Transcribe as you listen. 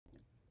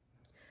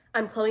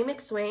I'm Chloe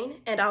McSwain,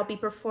 and I'll be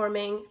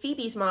performing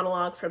Phoebe's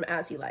monologue from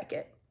As You Like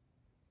It.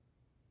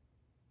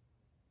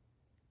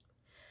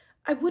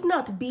 I would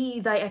not be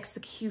thy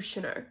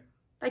executioner.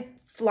 I'd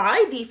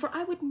fly thee, for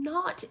I would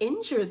not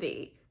injure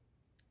thee.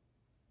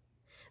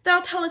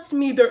 Thou tellest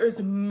me there is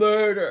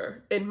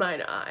murder in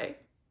mine eye.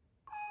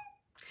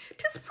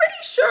 'Tis pretty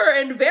sure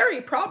and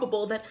very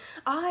probable that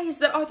eyes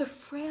that are the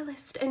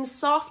frailest and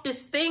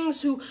softest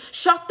things who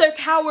shut their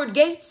coward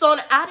gates on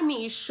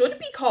atomies should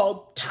be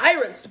called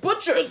tyrants,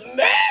 butchers,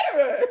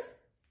 murderers.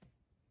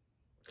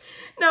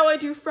 Now I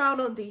do frown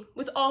on thee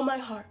with all my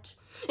heart,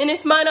 and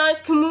if mine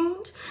eyes can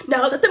wound,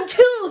 now let them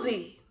kill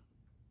thee.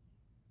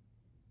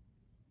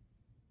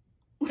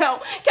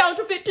 Now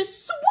counterfeit to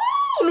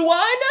swoon,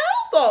 why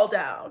now fall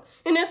down?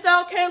 And if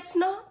thou canst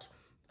not,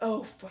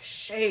 oh, for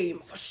shame,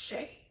 for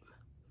shame.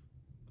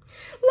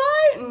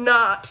 Lie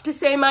not to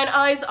say mine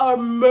eyes are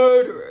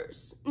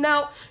murderers.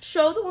 Now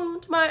show the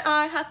wound my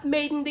eye hath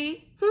made in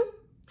thee.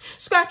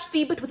 Scratch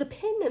thee but with a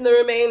pin, and there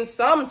remains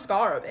some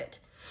scar of it.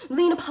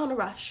 Lean upon a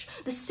rush,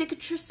 the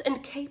cicatrice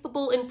and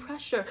capable in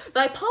pressure,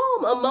 thy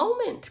palm a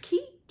moment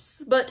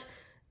keeps. But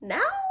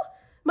now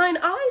mine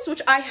eyes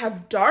which I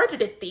have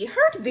darted at thee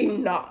hurt thee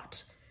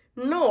not,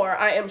 nor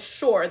I am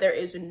sure there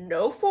is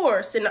no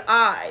force in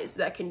eyes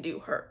that can do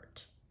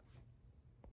hurt.